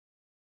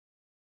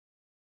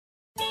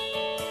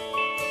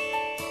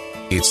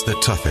It's the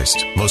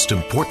toughest, most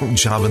important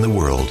job in the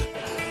world.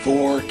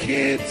 4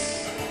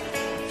 kids.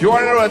 If you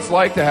want to know what it's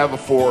like to have a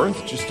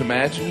 4th, just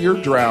imagine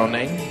you're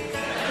drowning,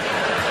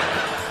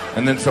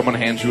 and then someone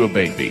hands you a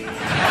baby.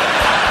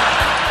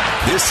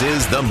 This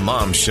is The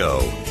Mom Show.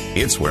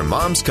 It's where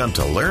moms come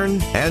to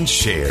learn and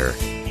share.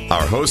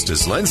 Our host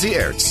is Lindsay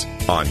Aerts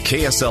on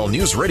KSL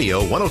News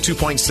Radio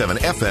 102.7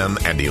 FM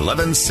and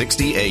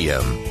 1160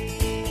 AM.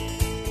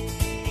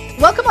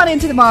 Welcome on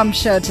into The Mom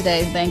Show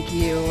today. Thank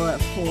you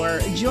for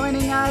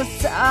joining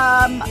us.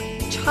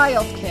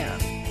 Childcare.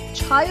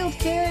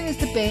 Childcare is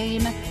the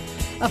bane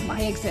of my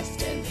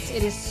existence.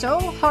 It is so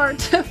hard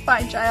to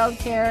find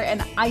childcare,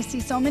 and I see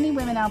so many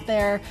women out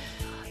there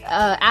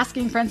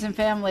asking friends and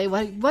family,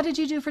 what did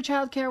you do for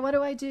childcare? What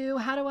do I do?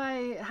 How do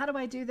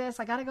I do this?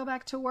 I got to go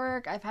back to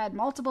work. I've had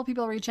multiple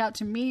people reach out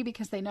to me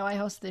because they know I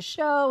host this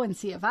show and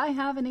see if I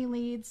have any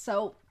leads.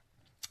 So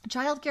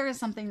childcare is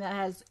something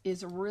that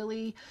is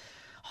really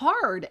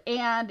hard,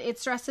 and it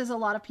stresses a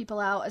lot of people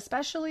out,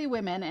 especially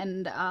women.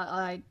 And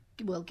I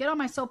will get on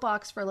my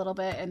soapbox for a little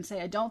bit and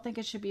say I don't think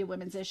it should be a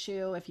women's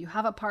issue. If you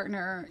have a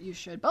partner, you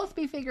should both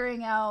be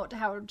figuring out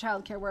how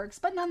childcare works,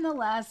 but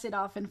nonetheless, it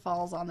often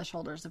falls on the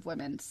shoulders of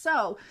women.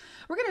 So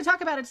we're going to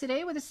talk about it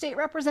today with a state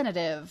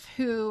representative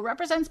who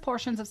represents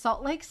portions of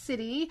Salt Lake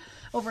City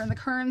over in the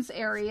Kearns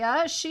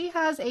area. She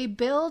has a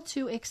bill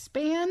to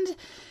expand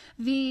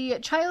the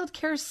child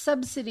care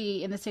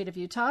subsidy in the state of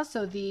Utah.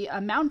 So the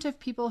amount of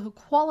people who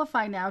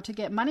qualify now to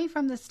get money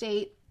from the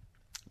state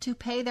to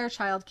pay their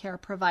child care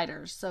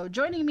providers. So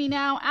joining me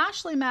now,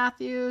 Ashley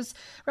Matthews,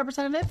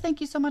 Representative, thank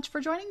you so much for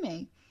joining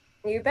me.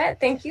 You bet.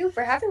 Thank you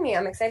for having me.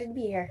 I'm excited to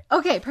be here.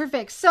 Okay,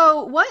 perfect.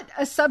 So what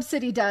a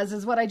subsidy does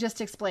is what I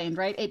just explained,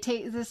 right?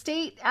 The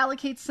state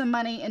allocates some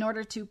money in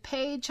order to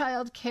pay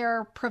child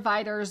care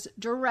providers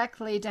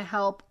directly to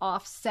help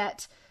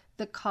offset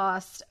the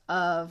cost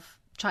of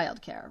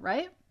childcare,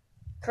 right?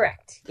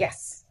 Correct.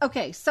 Yes.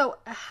 Okay. So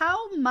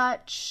how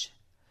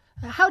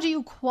do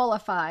you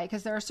qualify?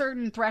 Because there are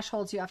certain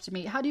thresholds you have to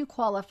meet. How do you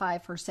qualify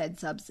for said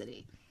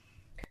subsidy?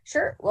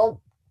 Sure.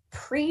 Well,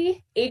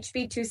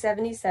 pre-HB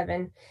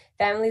 277,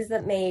 families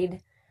that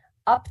made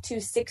up to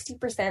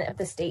 60% of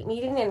the state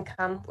median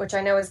income, which I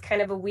know is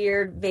kind of a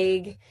weird,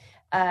 vague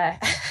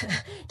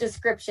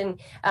description,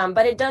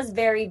 but it does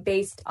vary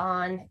based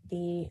on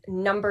the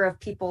number of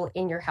people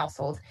in your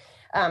household.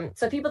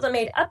 So people that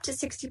made up to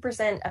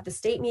 60% of the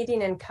state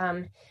median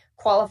income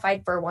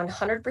qualified for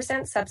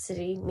 100%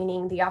 subsidy,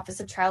 meaning the Office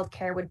of Child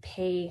Care would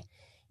pay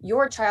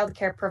your child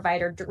care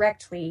provider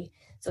directly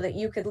so that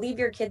you could leave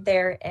your kid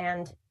there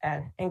and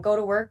go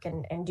to work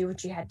and do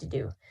what you had to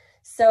do.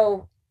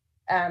 So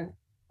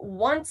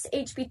once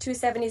HB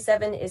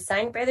 277 is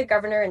signed by the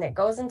governor and it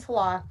goes into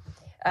law,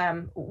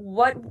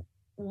 what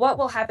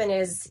will happen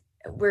is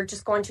we're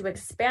just going to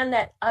expand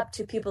that up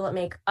to people that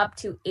make up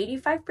to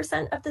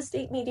 85% of the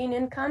state median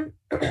income.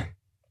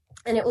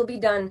 And it will be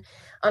done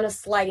on a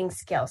sliding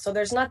scale. So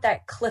there's not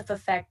that cliff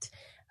effect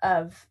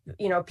of,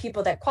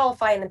 people that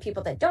qualify and the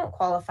people that don't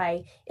qualify.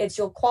 It's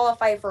you'll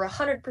qualify for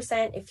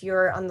 100% if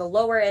you're on the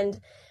lower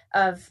end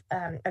of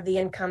the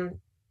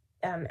income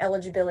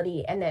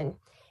eligibility. And then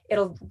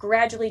it'll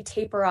gradually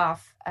taper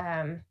off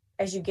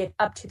as you get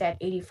up to that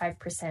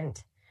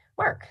 85%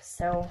 mark.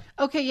 So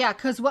okay, yeah,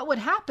 because what would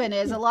happen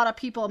is a lot of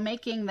people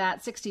making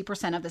that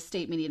 60% of the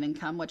state median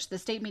income, which the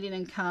state median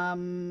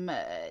income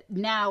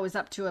now is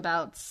up to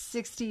about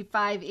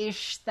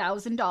 $65,000-ish.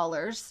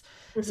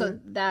 Mm-hmm. So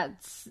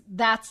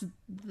that's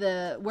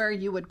the where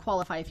you would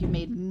qualify if you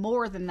made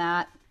more than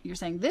that. You're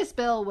saying this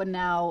bill would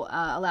now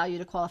allow you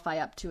to qualify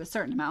up to a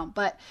certain amount.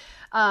 But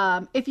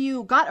if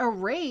you got a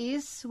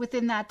raise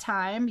within that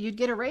time, you'd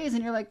get a raise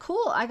and you're like,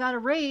 cool, I got a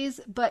raise.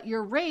 But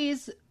your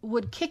raise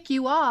would kick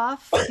you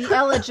off the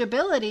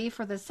eligibility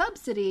for the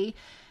subsidy.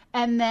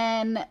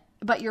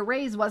 But your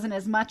raise wasn't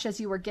as much as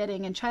you were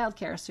getting in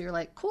childcare. So you're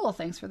like, cool,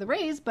 thanks for the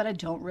raise, but I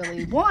don't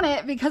really want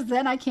it because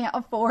then I can't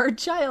afford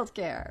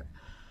childcare.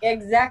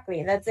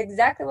 Exactly. That's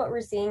exactly what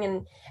we're seeing.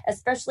 And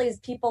especially as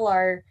people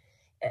are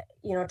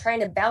trying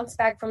to bounce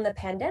back from the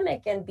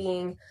pandemic and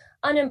being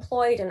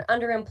unemployed and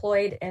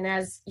underemployed. And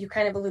as you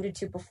kind of alluded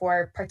to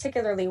before,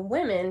 particularly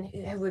women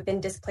who have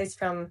been displaced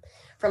from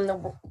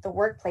the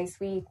workplace,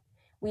 we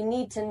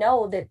need to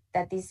know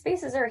that these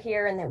spaces are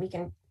here and that we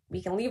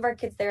can leave our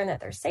kids there and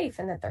that they're safe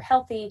and that they're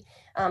healthy,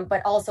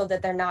 but also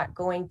that they're not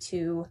going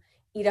to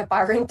eat up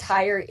our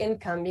entire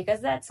income,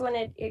 because that's when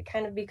it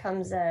kind of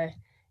becomes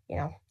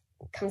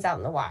comes out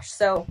in the wash.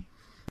 So,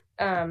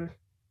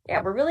 yeah,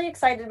 we're really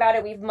excited about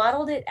it. We've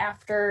modeled it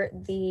after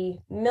the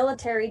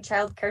military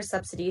child care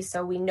subsidy.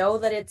 So we know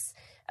that it's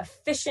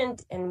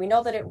efficient and we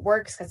know that it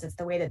works because it's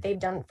the way that they've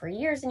done it for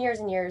years and years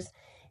and years.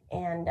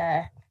 And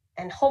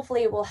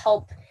hopefully it will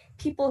help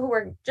people who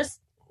are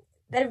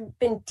that have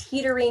been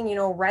teetering,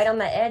 right on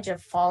the edge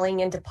of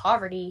falling into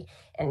poverty,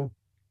 and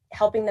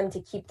helping them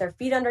to keep their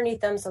feet underneath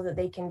them so that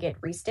they can get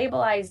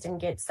restabilized and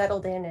get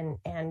settled in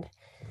and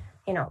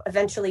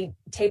eventually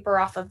taper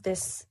off of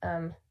this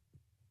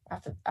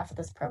after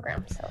this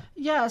program. So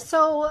yeah,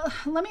 so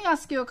let me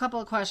ask you a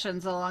couple of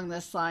questions along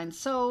this line.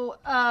 So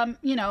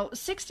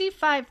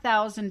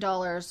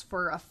 $65,000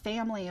 for a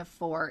family of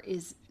 4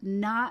 is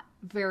not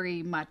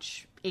very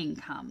much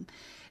income.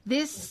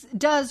 This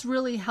does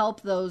really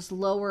help those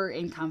lower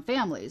income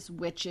families,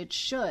 which it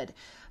should.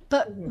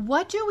 But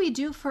what do we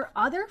do for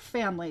other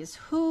families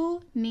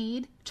who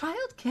need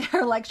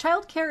childcare? Like,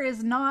 childcare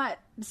is not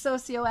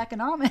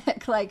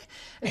socioeconomic. Like,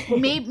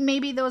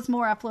 maybe those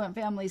more affluent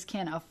families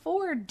can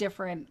afford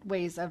different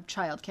ways of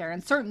childcare,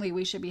 and certainly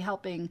we should be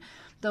helping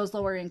those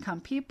lower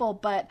income people.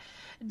 But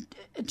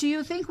do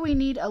you think we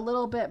need a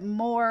little bit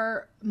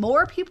more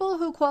people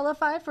who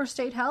qualify for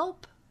state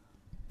help?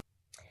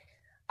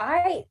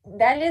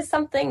 That is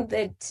something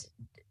that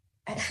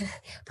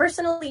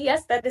personally,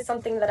 yes, that is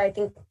something that I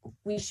think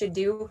we should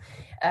do.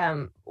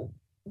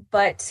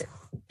 But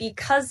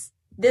because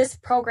this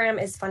program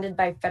is funded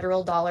by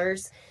federal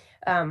dollars,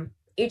 HB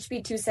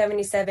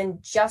 277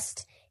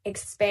 just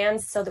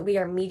expands so that we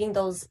are meeting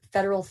those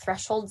federal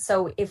thresholds.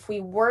 So if we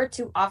were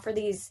to offer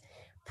these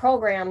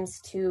programs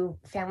to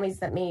families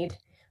that made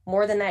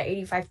more than that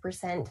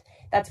 85%,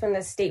 that's when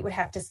the state would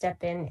have to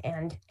step in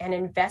and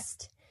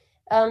invest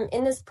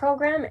in this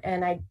program.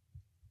 And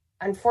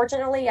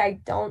unfortunately, I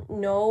don't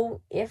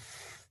know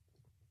if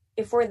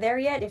we're there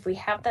yet, if we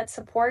have that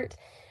support.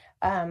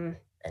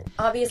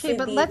 Obviously, okay,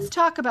 but let's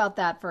talk about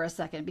that for a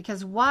second,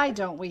 because why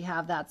don't we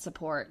have that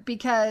support?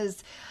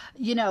 Because,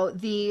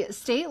 the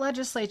state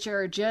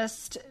legislature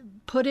just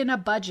put in a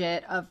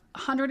budget of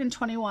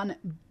 $121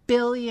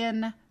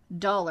 billion.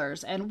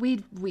 And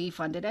we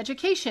funded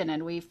education,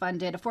 and we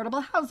funded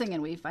affordable housing,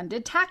 and we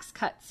funded tax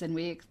cuts, and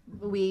we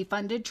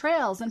funded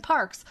trails and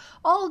parks,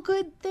 all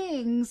good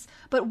things.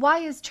 But why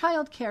is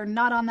childcare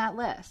not on that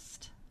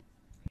list?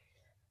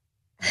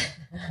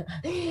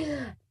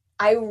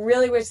 I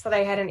really wish that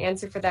I had an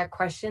answer for that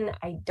question.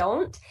 I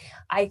don't.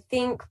 I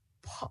think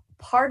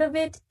part of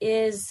it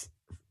is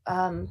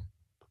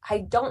I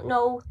don't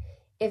know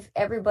if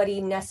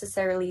everybody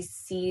necessarily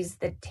sees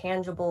the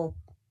tangible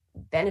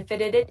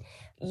benefit in it.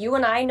 You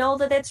and I know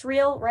that it's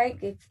real, right?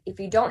 If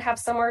you don't have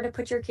somewhere to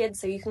put your kids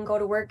so you can go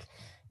to work,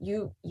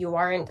 you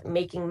aren't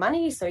making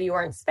money, so you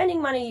aren't spending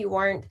money, you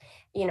aren't,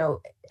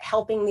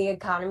 helping the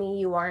economy,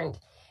 you aren't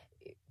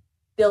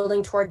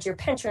building towards your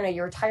pension or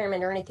your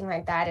retirement or anything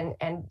like that.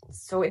 And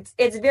so it's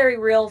very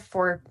real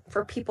for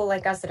people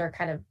like us that are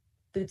kind of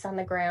boots on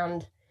the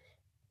ground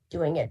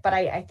doing it. But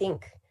I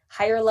think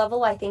higher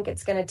level, I think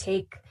it's going to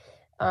take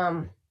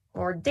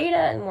more data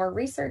and more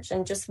research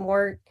and just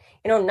more,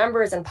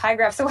 numbers and pie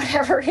graphs or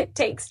whatever it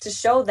takes to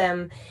show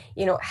them,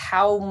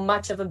 how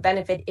much of a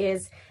benefit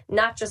is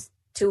not just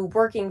to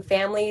working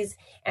families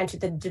and to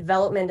the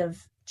development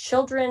of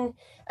children,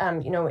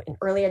 in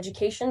early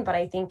education, but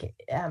I think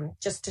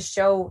just to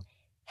show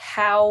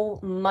how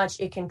much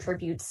it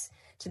contributes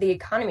to the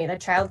economy. The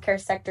childcare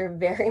sector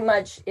very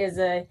much is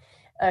a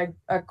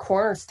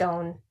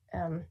cornerstone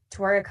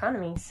to our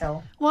economy.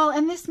 So, well,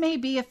 and this may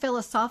be a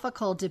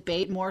philosophical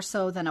debate more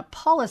so than a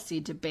policy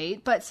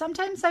debate, but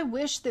sometimes I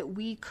wish that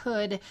we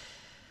could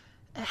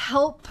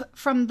help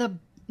from the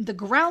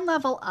ground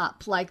level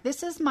up. Like,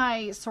 this is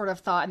my sort of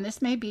thought, and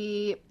this may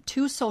be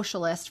too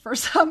socialist for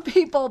some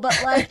people, but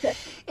like,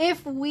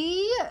 if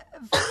we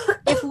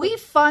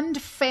fund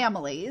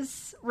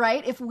families,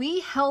 right? If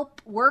we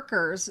help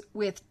workers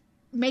with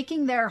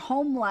making their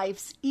home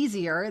lives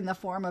easier in the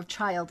form of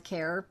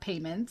childcare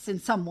payments in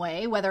some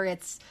way, whether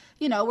it's,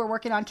 we're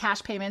working on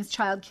cash payments,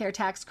 childcare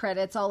tax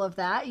credits, all of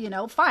that,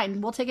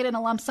 fine. We'll take it in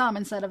a lump sum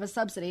instead of a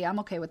subsidy. I'm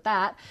okay with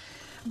that.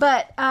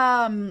 But,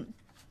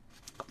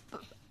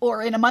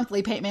 or in a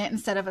monthly payment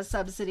instead of a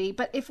subsidy.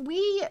 But if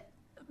we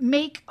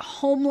make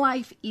home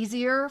life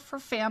easier for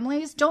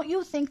families, don't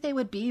you think they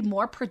would be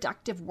more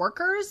productive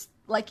workers,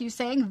 like you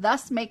saying,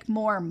 thus make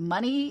more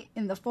money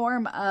in the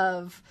form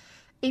of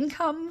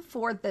income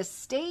for the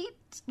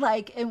state?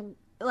 Like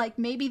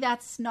maybe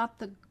that's not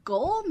the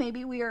goal.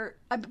 Maybe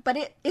but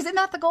isn't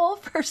that the goal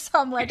for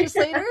some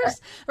legislators,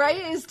 right?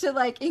 Is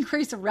to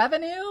increase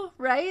revenue,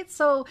 right?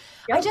 So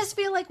yep. I just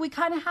feel like we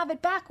kind of have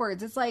it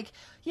backwards. It's like,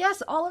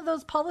 yes, all of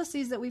those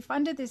policies that we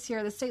funded this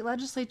year, the state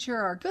legislature,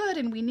 are good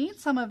and we need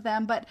some of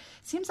them, but it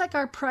seems like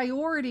our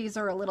priorities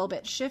are a little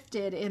bit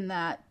shifted in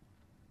that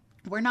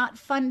we're not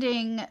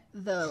funding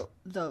the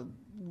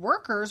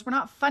workers, we're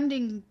not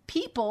funding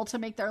people to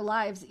make their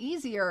lives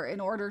easier in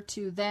order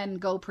to then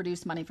go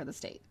produce money for the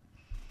state.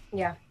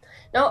 Yeah.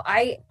 No,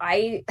 I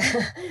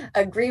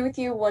agree with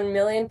you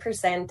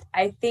 1,000,000%.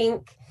 I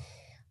think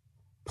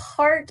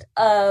part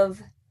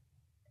of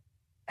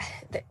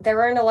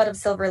there aren't a lot of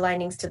silver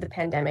linings to the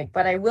pandemic,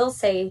 but I will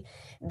say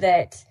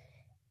that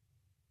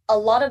a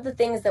lot of the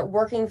things that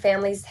working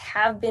families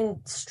have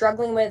been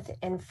struggling with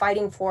and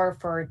fighting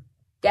for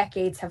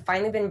decades have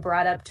finally been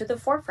brought up to the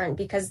forefront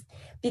because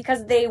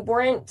they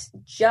weren't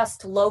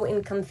just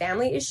low-income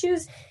family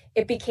issues.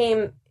 It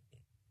became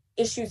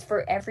issues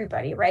for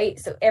everybody, right?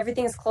 So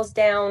everything's closed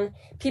down.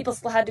 People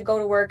still had to go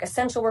to work.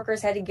 Essential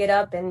workers had to get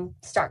up and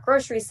stock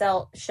grocery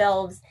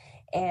shelves.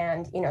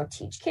 and,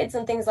 teach kids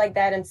and things like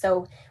that. And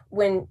so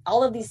when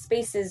all of these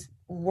spaces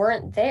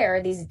weren't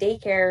there, these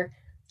daycare,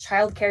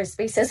 childcare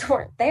spaces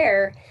weren't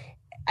there,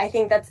 I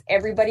think that's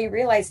everybody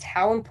realized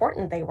how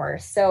important they were.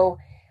 So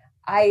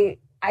I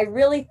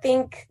really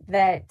think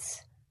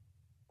that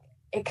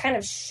it kind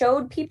of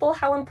showed people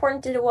how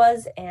important it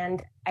was.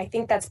 And I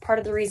think that's part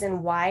of the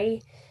reason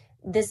why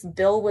this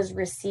bill was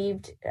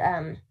received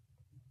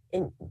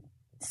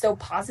so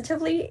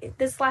positively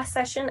this last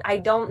session. I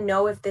don't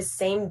know if this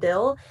same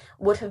bill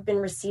would have been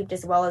received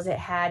as well as it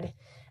had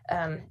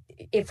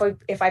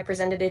if I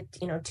presented it,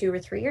 2 or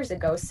 3 years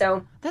ago.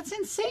 So that's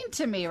insane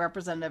to me,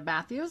 Representative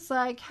Matthews.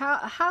 Like,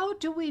 how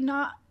do we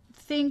not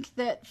think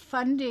that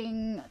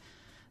funding,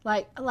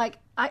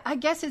 I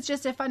guess it's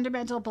just a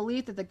fundamental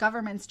belief that the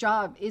government's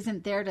job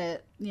isn't there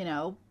to,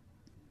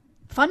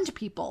 fund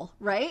people,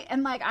 right?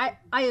 And I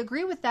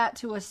agree with that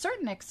to a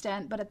certain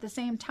extent, but at the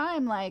same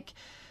time,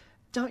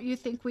 don't you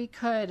think we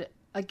could,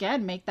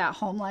 again, make that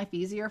home life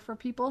easier for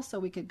people so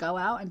we could go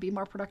out and be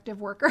more productive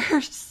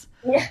workers?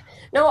 Yeah,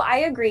 no, I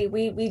agree.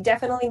 We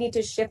definitely need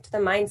to shift the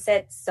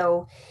mindset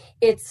so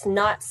it's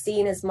not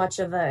seen as much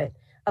of a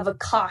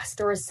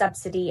cost or a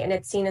subsidy, and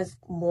it's seen as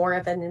more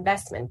of an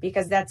investment,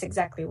 because that's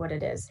exactly what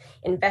it is.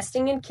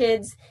 Investing in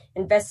kids,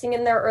 investing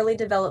in their early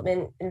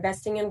development,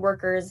 investing in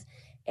workers,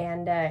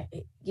 and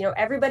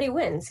everybody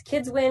wins.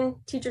 Kids win,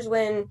 teachers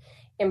win,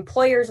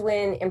 employers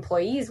win,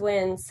 employees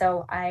win.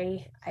 So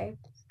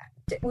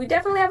we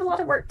definitely have a lot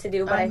of work to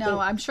do. But I know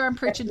I'm sure I'm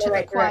preaching to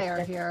the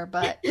choir here,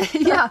 but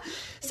yeah.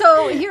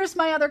 So here's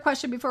my other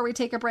question before we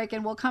take a break,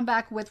 and we'll come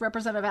back with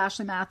Representative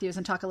Ashley Matthews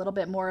and talk a little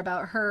bit more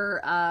about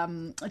her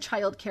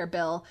childcare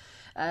bill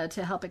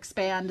to help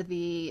expand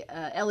the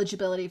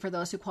eligibility for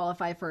those who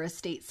qualify for a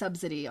state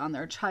subsidy on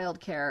their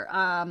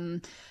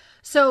childcare.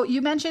 So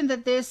you mentioned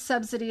that this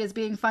subsidy is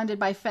being funded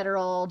by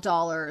federal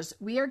dollars.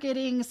 We are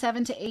getting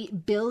 7 to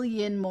 8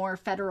 billion more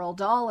federal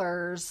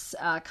dollars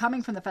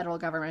coming from the federal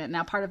government.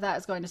 Now, part of that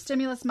is going to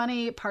stimulus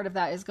money. Part of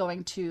that is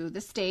going to the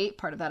state.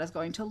 Part of that is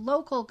going to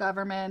local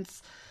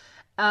governments.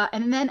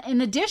 And then in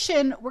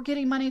addition, we're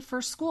getting money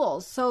for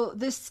schools. So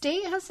the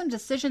state has some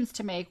decisions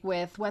to make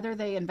with whether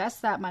they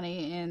invest that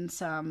money in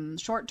some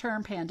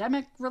short-term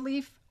pandemic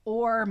relief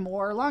or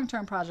more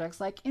long-term projects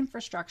like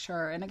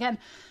infrastructure. And again,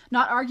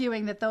 not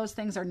arguing that those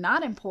things are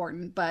not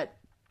important, but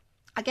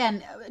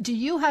again, do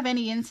you have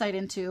any insight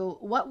into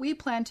what we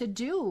plan to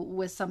do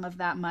with some of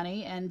that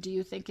money? And do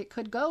you think it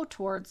could go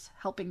towards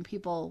helping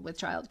people with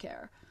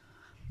childcare?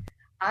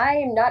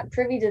 I'm not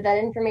privy to that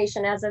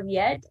information as of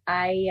yet.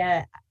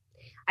 I'm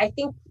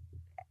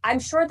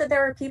sure that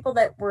there are people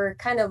that were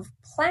kind of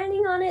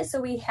planning on it.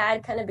 So we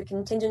had kind of a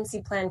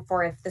contingency plan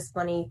for if this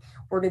money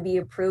were to be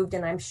approved.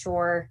 And I'm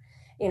sure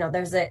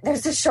there's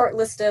a short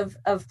list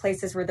of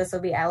places where this will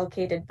be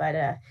allocated, but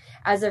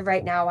as of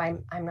right now,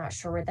 I'm not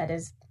sure where that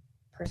is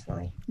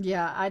personally.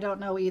 Yeah, I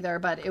don't know either,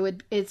 but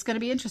it's going to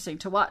be interesting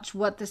to watch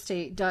what the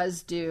state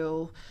does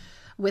do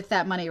with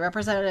that money.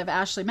 Representative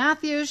Ashley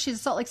Matthews, she's a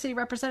Salt Lake City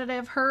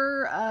representative.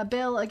 Her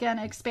bill, again,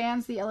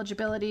 expands the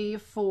eligibility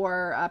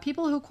for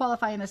people who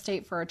qualify in the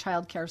state for a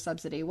child care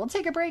subsidy. We'll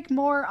take a break,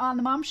 more on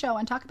The Mom Show,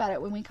 and talk about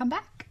it when we come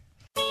back.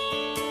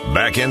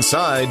 Back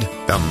inside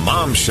The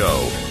Mom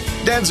Show.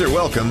 Dads are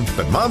welcome,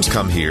 but moms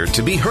come here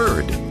to be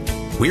heard.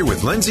 We're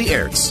with Lindsay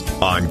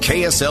Aerts on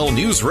KSL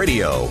News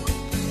Radio.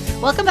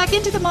 Welcome back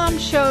into The Mom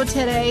Show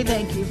today.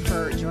 Thank you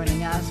for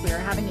joining us. We are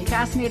having a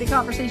fascinating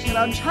conversation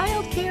about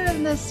childcare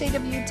in the state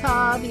of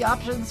Utah, the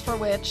options for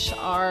which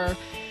are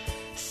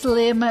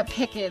slim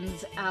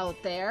pickings out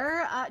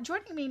there.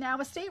 Joining me now,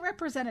 a state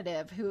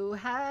representative who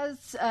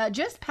has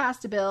just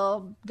passed a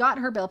bill, got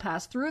her bill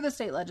passed through the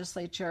state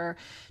legislature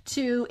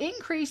to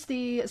increase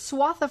the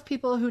swath of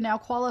people who now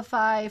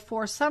qualify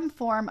for some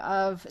form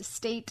of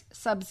state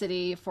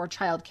subsidy for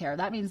childcare.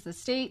 That means the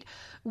state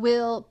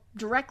will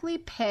directly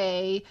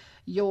pay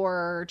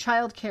your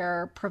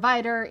childcare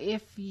provider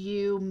if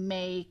you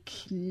make,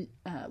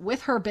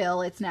 with her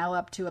bill, it's now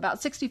up to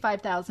about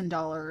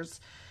 $65,000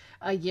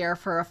 a year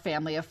for a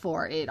family of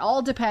 4. It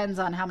all depends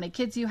on how many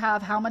kids you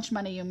have, how much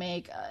money you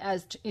make,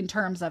 in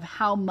terms of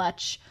how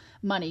much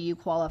money you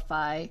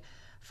qualify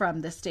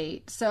from the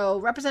state. So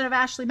Representative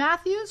Ashley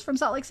Matthews from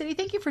Salt Lake City,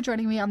 thank you for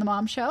joining me on The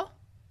Mom Show.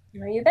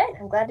 No, you bet.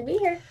 I'm glad to be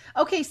here.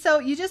 Okay, so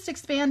you just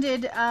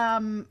expanded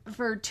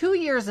for 2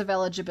 years of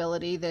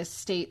eligibility, this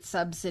state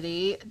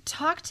subsidy.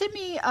 Talk to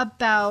me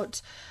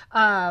about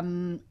how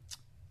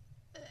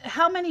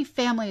many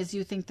families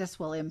you think this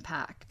will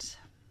impact.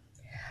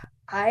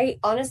 I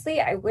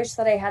wish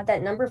that I had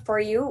that number for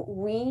you.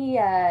 We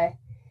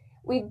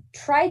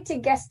tried to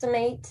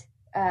guesstimate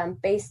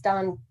based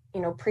on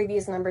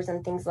previous numbers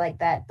and things like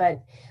that,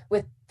 but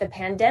with the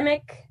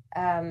pandemic,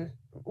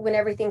 when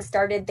everything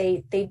started,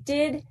 they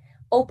did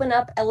open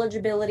up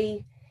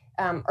eligibility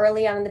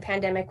early on in the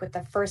pandemic with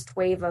the first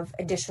wave of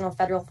additional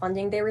federal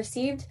funding they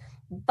received.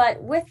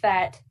 But with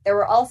that, there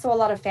were also a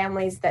lot of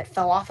families that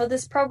fell off of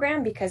this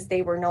program because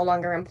they were no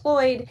longer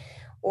employed,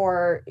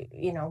 or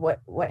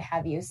what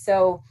have you.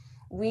 So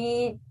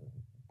we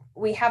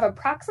have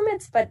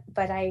approximates, but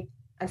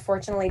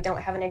unfortunately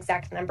don't have an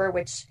exact number,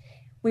 which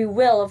we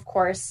will, of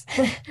course,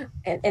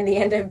 in the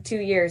end of 2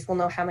 years, we'll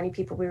know how many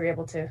people we were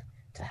able to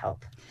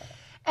help.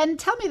 And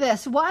tell me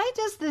this, why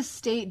does the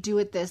state do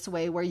it this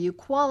way where you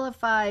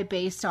qualify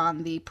based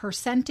on the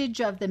percentage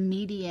of the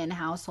median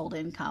household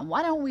income?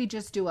 Why don't we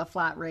just do a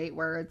flat rate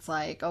where it's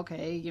like,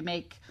 okay, you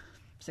make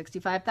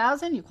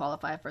 $65,000, you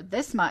qualify for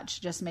this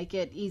much, just make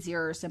it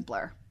easier or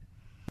simpler?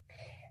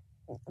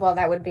 Well,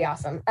 that would be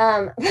awesome.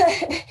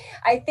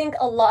 I think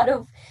a lot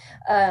of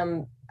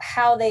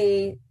how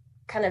they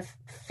kind of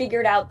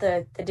figured out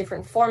the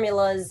different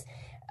formulas,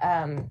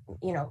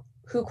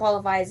 who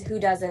qualifies, who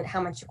doesn't, how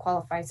much you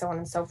qualify, so on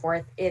and so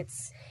forth.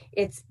 It's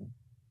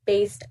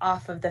based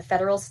off of the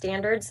federal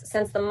standards.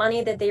 Since the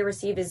money that they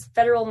receive is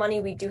federal money,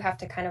 we do have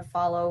to kind of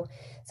follow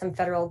some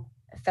federal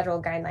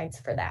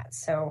guidelines for that.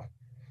 So,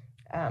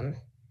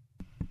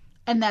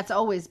 and that's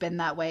always been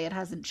that way. It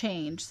hasn't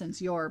changed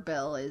since your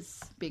bill is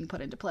being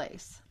put into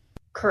place.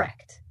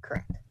 Correct.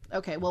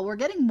 Okay, well, we're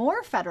getting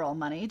more federal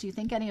money. Do you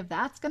think any of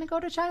that's going to go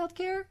to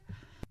childcare?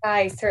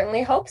 I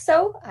certainly hope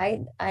so.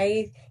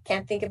 I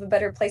can't think of a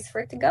better place for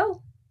it to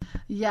go.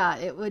 Yeah,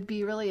 it would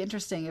be really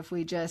interesting if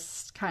we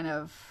just kind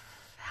of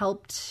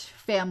helped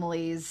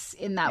families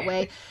in that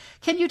way.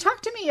 Can you talk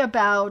to me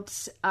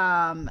about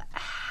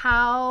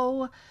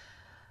how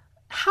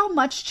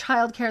much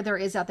childcare there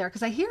is out there?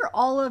 Because I hear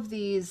all of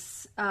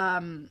these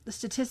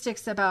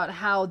statistics about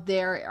how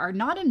there are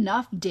not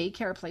enough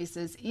daycare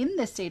places in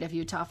the state of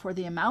Utah for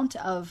the amount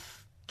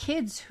of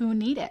kids who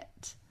need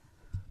it.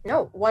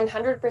 No,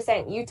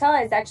 100%. Utah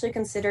is actually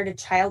considered a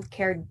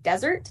childcare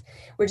desert,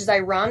 which is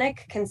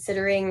ironic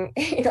considering,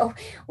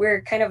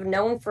 we're kind of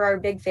known for our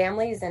big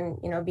families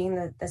and,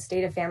 being the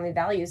state of family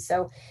values.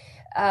 So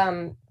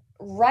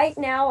right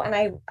now, and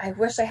I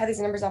wish I had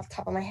these numbers off the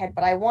top of my head,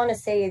 but I want to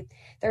say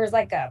there's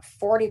like a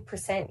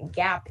 40%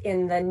 gap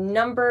in the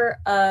number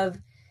of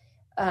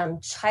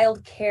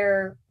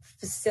childcare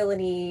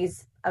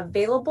facilities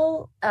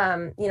available,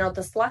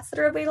 the slots that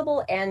are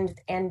available and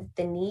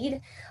the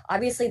need.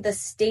 Obviously, the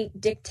state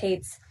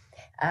dictates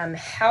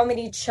how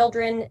many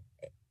children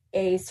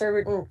a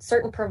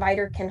certain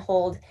provider can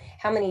hold,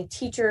 how many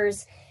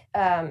teachers,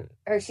 how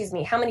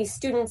many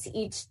students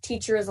each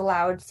teacher is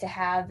allowed to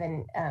have,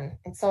 and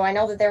so I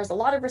know that there's a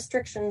lot of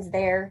restrictions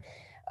there,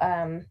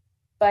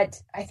 but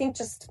I think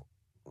just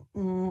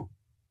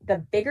the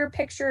bigger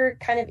picture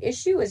kind of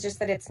issue is just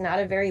that it's not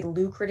a very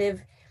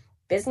lucrative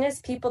business.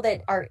 People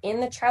that are in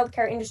the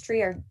childcare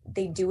industry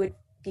they do it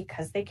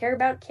because they care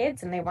about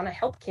kids and they want to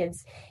help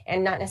kids,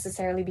 and not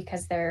necessarily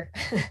because they're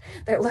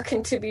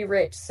looking to be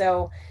rich.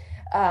 So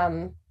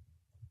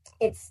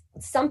it's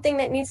something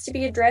that needs to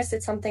be addressed.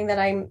 It's something that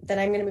I'm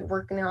going to be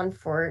working on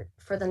for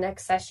the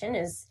next session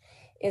is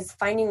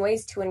finding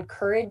ways to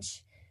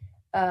encourage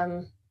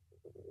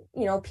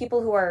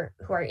people who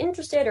are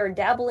interested or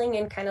dabbling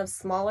in kind of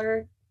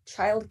smaller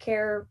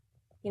childcare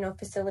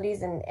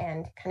facilities and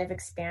kind of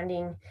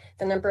expanding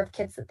the number of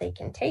kids that they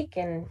can take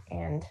and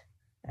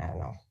I don't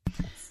know.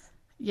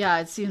 Yeah,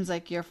 it seems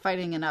like you're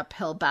fighting an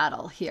uphill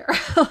battle here.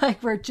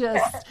 Like we're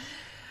just,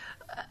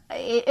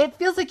 it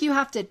feels like you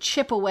have to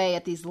chip away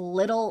at these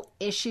little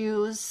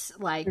issues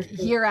like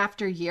year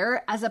after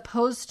year, as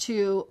opposed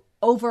to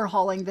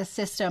overhauling the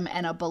system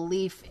and a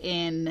belief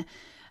in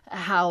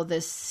how the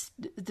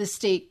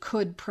state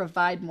could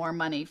provide more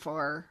money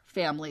for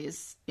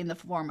families in the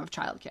form of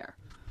childcare.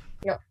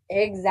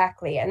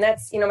 Exactly. And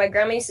that's, my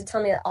grandma used to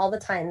tell me all the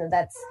time that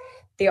that's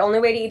the only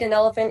way to eat an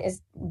elephant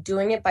is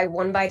doing it by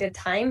one bite at a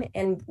time.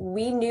 And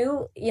we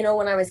knew,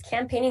 when I was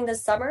campaigning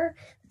this summer,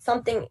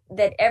 something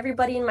that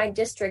everybody in my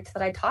district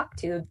that I talked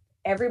to,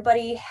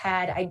 everybody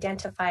had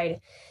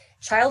identified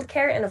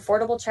childcare and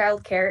affordable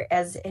childcare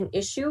as an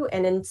issue.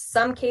 And in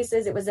some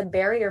cases, it was a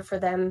barrier for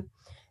them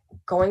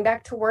going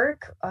back to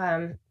work,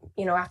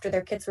 after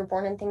their kids were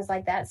born and things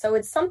like that. So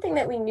it's something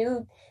that we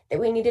knew that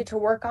we needed to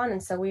work on.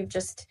 And so we've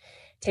just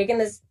taken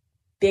this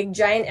big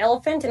giant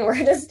elephant and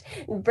we're just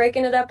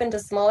breaking it up into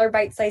smaller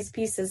bite-sized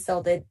pieces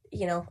so that,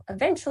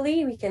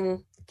 eventually we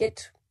can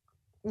get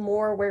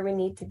more where we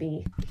need to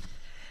be.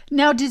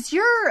 Now, does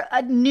your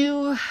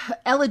new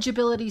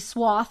eligibility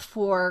swath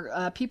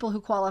for people who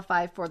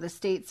qualify for the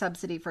state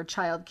subsidy for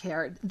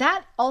childcare,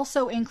 that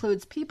also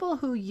includes people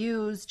who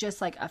use just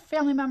like a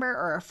family member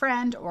or a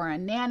friend or a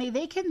nanny?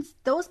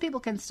 Those people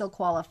can still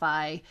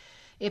qualify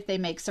if they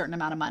make a certain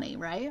amount of money,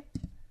 right?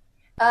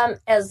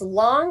 As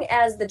long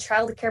as the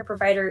childcare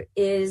provider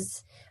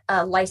is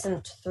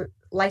licensed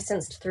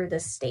through the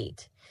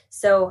state.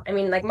 So,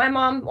 like my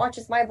mom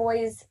watches my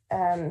boys.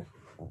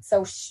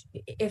 So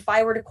if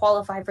I were to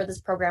qualify for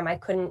this program, I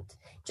couldn't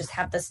just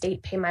have the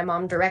state pay my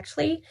mom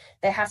directly.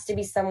 There has to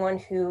be someone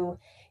who,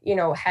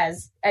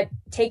 has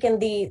taken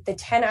the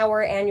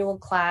 10-hour annual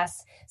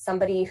class,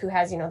 somebody who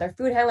has, their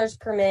food handler's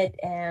permit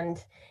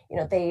and,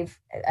 they've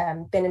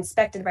been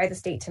inspected by the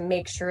state to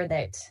make sure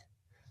that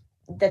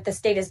the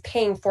state is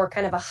paying for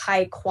kind of a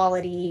high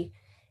quality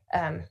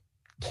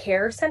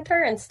care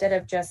center instead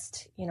of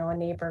just, a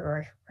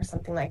neighbor or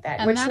something like that.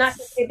 And Which not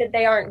to say that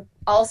they aren't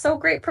also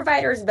great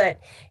providers, but,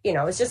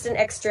 it's just an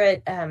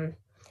extra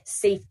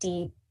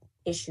safety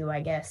issue,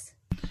 I guess.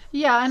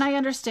 Yeah, and I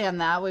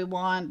understand that.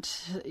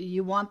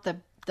 You want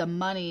the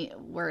money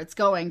where it's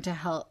going to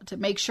help to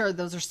make sure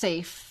those are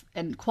safe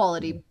and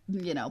quality,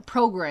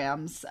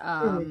 programs.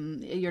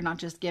 You're not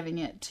just giving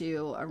it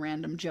to a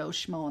random Joe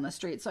Schmo on the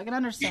street. So I can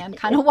understand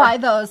kind of why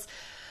those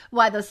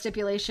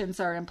stipulations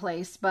are in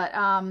place. But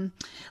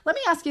let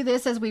me ask you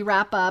this as we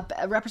wrap up.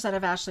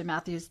 Representative Ashley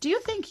Matthews, do you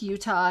think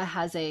Utah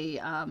has a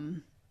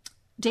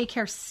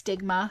daycare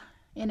stigma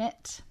in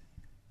it?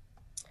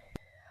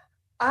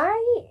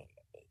 I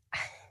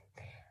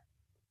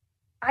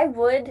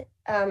would.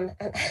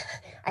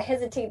 I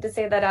hesitate to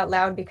say that out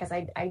loud because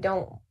I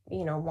don't,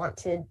 want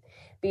to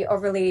be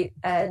overly,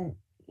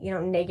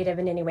 negative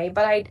in any way.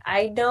 But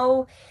I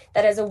know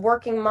that as a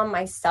working mom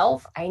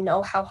myself, I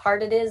know how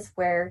hard it is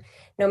where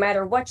no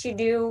matter what you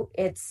do,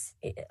 it's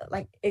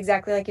like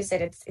exactly like you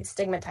said, it's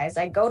stigmatized.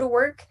 I go to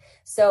work.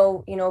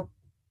 So,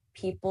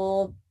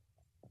 people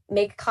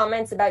make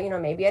comments about,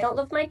 maybe I don't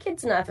love my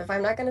kids enough if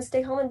I'm not going to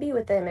stay home and be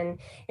with them. And,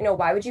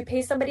 why would you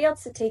pay somebody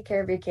else to take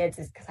care of your kids?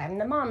 Is because I'm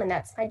the mom and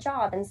that's my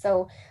job. And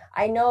so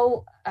I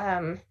know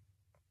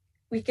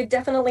we could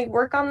definitely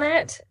work on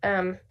that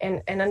and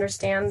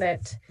understand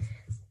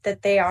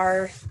that they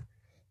are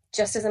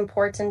just as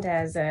important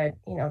as a,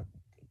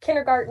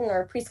 kindergarten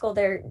or preschool.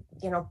 They're,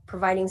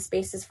 providing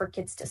spaces for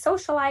kids to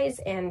socialize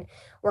and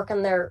work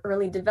on their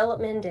early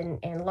development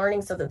and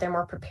learning so that they're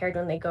more prepared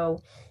when they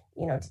go,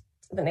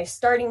 when they're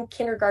starting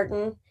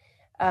kindergarten.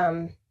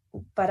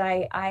 But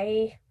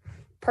I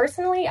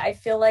personally, I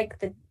feel like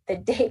the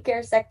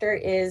daycare sector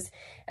is,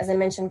 as I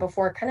mentioned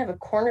before, kind of a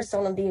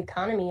cornerstone of the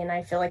economy. And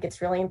I feel like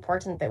it's really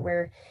important that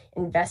we're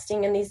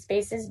investing in these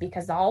spaces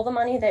because all the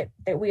money that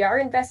we are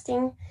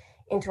investing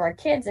into our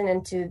kids and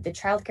into the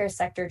childcare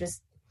sector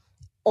just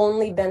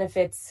only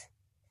benefits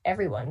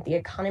everyone, the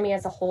economy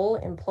as a whole,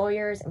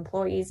 employers,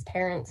 employees,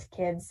 parents,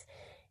 kids.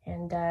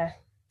 And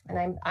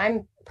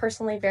I'm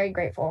personally very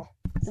grateful.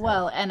 So.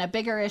 Well, and a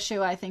bigger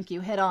issue I think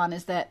you hit on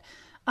is that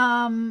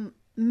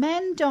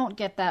men don't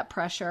get that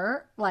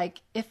pressure.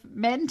 Like if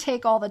men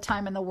take all the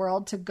time in the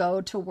world to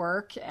go to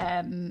work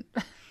and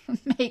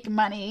make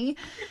money,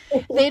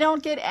 they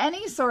don't get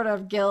any sort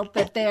of guilt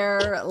that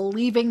they're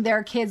leaving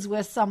their kids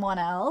with someone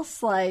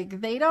else.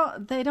 Like they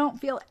don't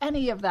feel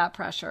any of that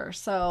pressure.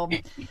 So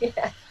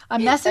a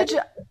message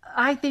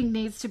I think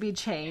needs to be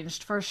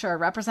changed for sure.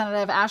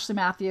 Representative Ashley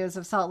Matthews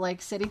of Salt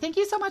Lake City, thank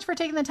you so much for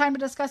taking the time to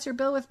discuss your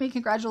bill with me.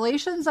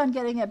 Congratulations on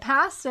getting it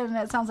passed. And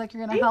it sounds like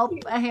you're going to help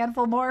a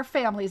handful more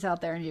families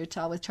out there in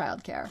Utah with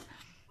childcare.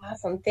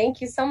 Awesome.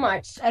 Thank you so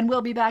much. And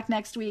we'll be back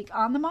next week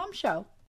on The Mom Show.